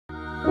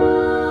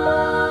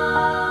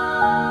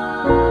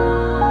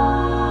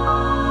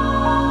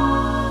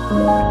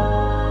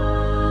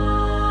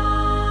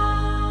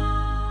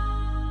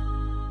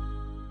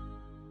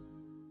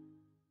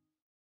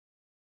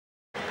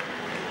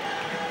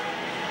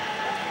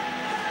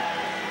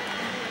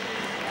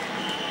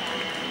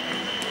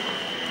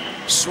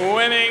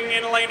Swimming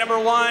in lane number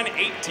 1,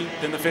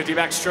 18th in the 50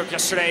 backstroke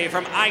yesterday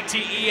from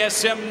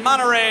ITESM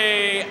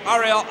Monterrey,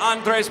 Ariel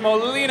Andres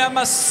Molina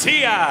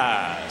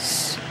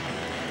Macias.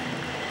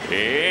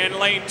 In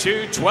lane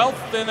 2,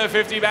 12th in the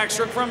 50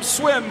 backstroke from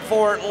Swim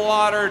Fort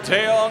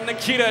Lauderdale,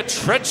 Nikita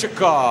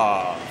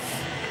Trechikov.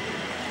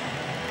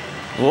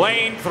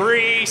 Lane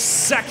 3,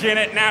 second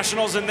at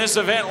Nationals in this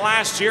event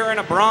last year and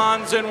a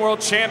bronze in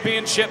World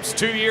Championships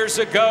 2 years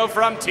ago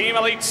from Team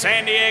Elite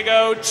San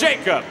Diego,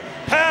 Jacob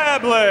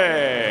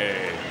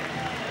Pebble.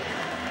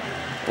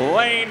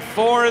 Lane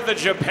 4, the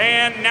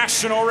Japan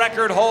national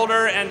record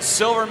holder and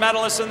silver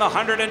medalist in the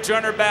 100 and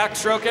 200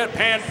 backstroke at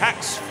Pan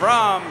Pacs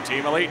from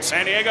Team Elite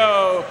San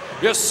Diego,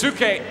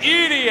 Yosuke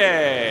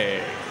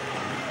Irie.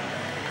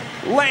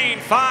 Lane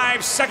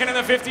 5, second in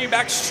the 50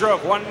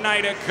 backstroke 1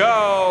 night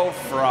ago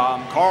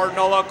from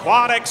Cardinal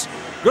Aquatics,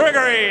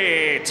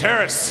 Grigory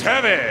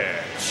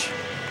Tarasevich.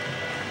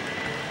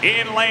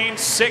 In lane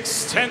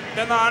 6, 10th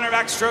in the 100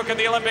 backstroke at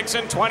the Olympics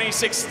in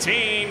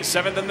 2016,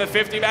 7th in the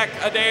 50 back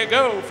a day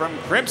ago from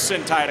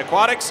Crimson Tide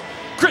Aquatics,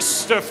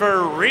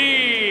 Christopher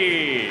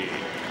Reed.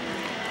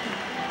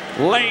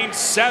 Lane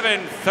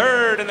 7,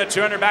 3rd in the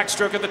 200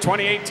 backstroke at the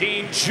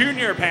 2018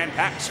 Junior Pan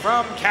Pacs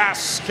from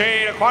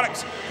Cascade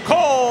Aquatics,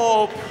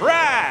 Cole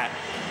Pratt.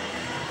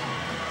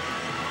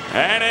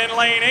 And in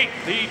lane 8,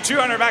 the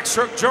 200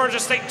 backstroke Georgia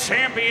State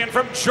champion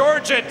from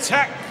Georgia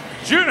Tech,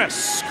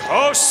 Jonas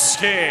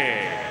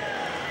Koski.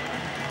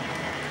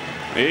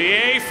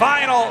 The A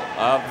final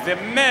of the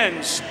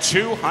men's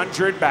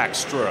 200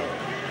 backstroke.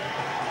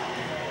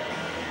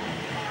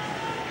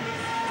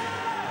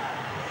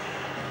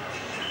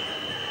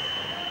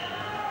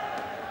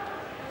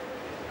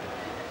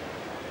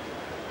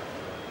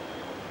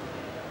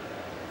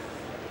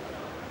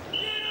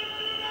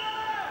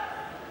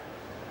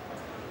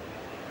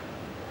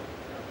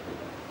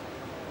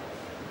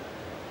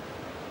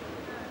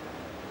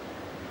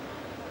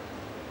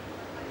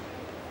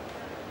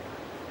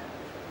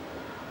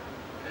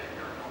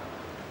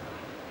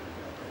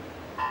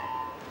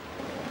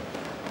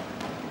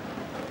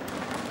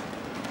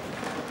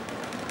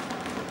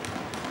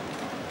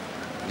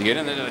 To get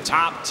into the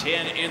top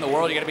 10 in the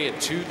world, you got to be at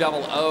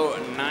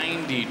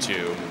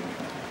 2:00:92.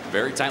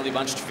 Very tightly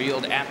bunched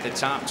field at the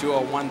top.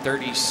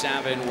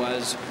 2:01:37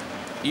 was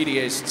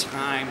EDA's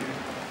time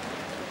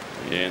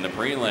in the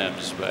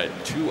prelims, but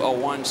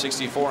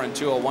 2:01:64 and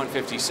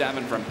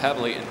 2:01:57 from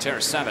Pebble and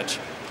Tarasevich.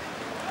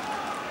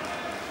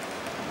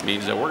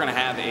 Means that we're going to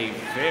have a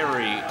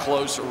very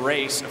close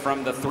race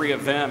from the three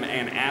of them,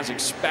 and as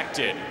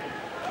expected,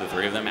 the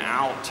three of them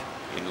out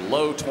in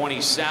low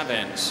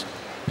 27s.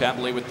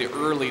 Pebble with the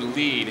early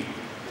lead.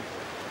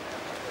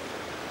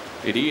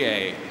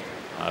 Irie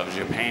of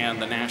Japan,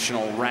 the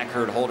national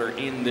record holder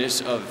in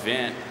this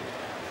event,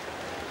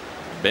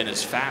 been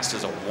as fast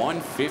as a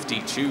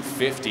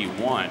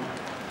 1:52:51.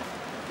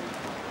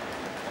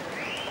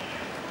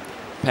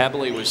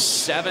 Pebble was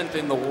 7th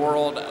in the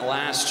world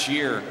last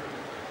year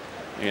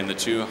in the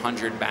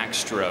 200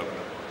 backstroke.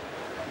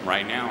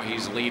 Right now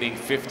he's leading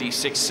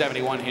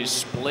 56:71. His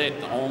split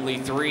only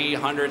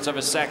 0.03 of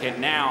a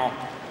second now.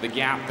 The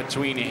gap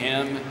between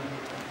him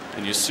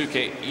and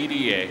Yosuke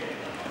Irie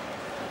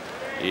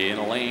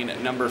in lane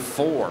number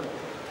 4.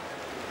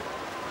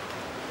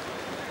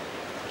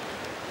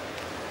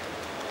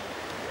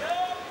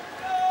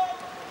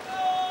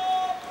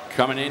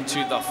 Coming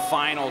into the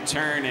final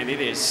turn, and it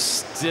is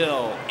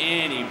still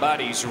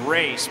anybody's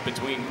race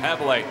between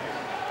Pebble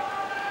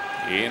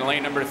in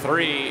lane number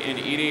 3 and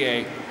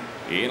Irie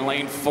in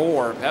lane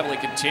 4. Pebble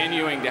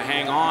continuing to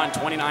hang on,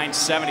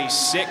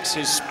 29.76,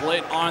 his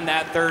split on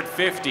that third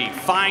 50.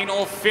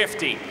 Final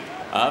 50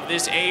 of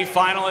this A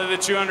final of the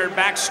 200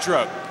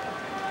 backstroke.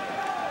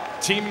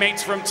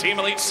 Teammates from Team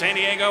Elite San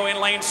Diego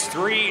in lanes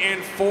 3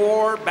 and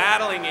 4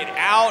 battling it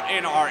out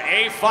in our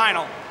A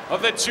final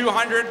of the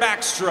 200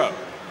 backstroke.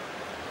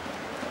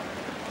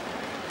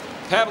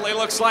 Pebble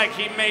looks like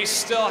he may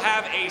still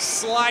have a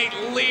slight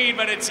lead,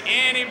 but it's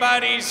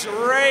anybody's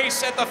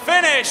race at the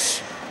finish.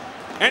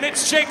 And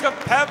it's Jacob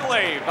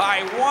Pebble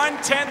by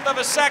 1/10 of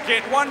a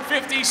second,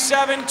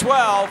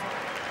 1:57:12.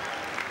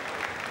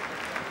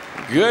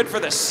 Good for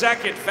the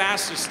second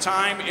fastest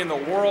time in the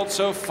world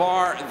so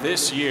far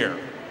this year.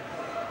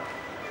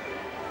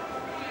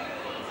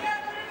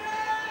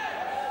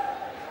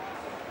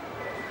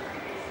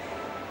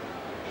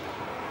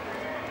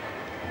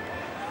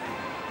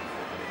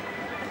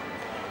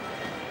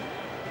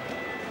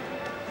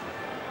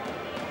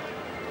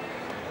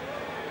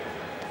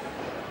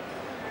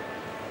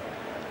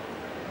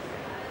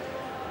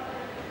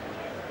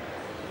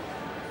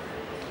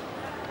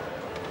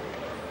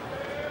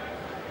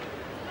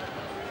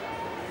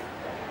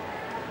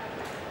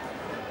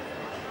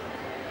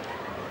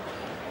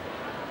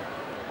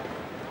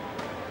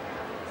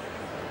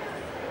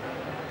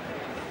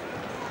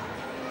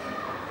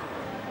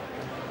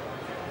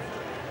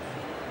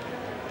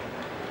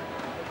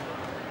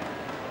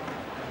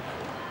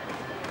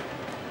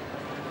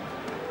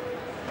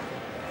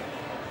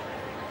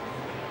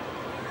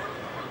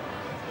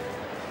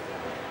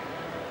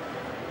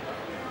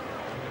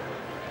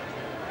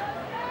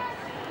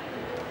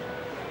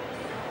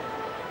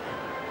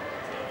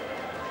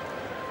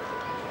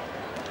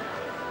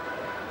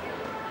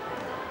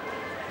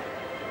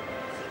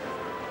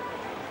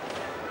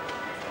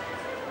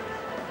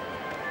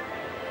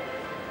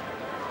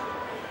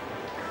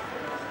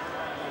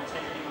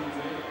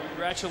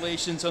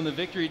 Congratulations on the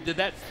victory. Did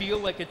that feel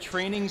like a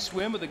training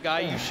swim with a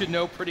guy you should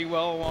know pretty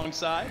well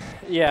alongside?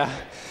 Yeah.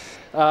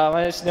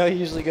 I just know he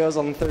usually goes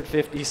on the third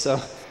 50, so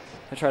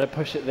I try to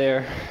push it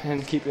there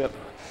and keep it up.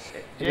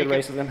 A good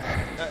race with him.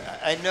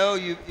 I know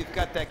you've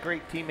got that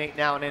great teammate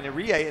now, and in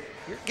Irie,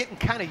 you're getting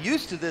kind of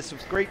used to this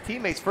with great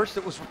teammates. First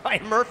it was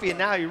Ryan Murphy, and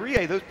now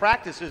Irie. Those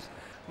practices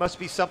must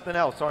be something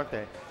else, aren't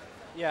they?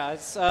 Yeah,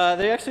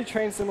 they actually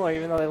train similar,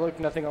 even though they look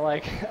nothing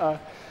alike.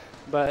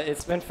 But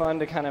it's been fun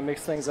to kind of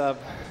mix things up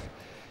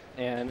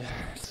and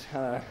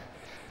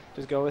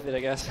just go with it, I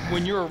guess.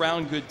 When you're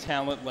around good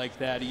talent like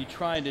that, are you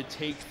trying to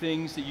take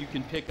things that you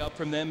can pick up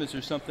from them? Is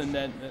there something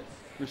that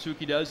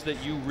Ryosuke does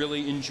that you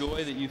really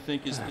enjoy, that you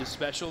think is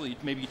special,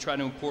 that maybe you try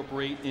to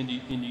incorporate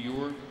into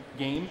your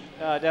game?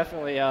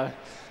 Definitely. I've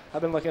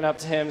been looking up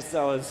to him since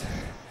I was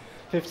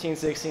 15,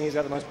 16. He's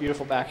got the most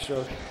beautiful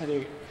backstroke, I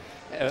think,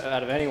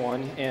 out of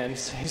anyone, and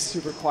he's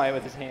super quiet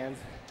with his hands.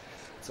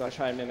 So I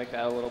try and mimic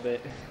that a little bit.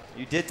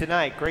 You did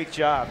tonight. Great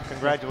job.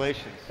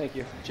 Congratulations. Thank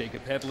you.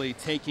 Jacob Headley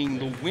taking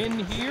the win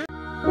here.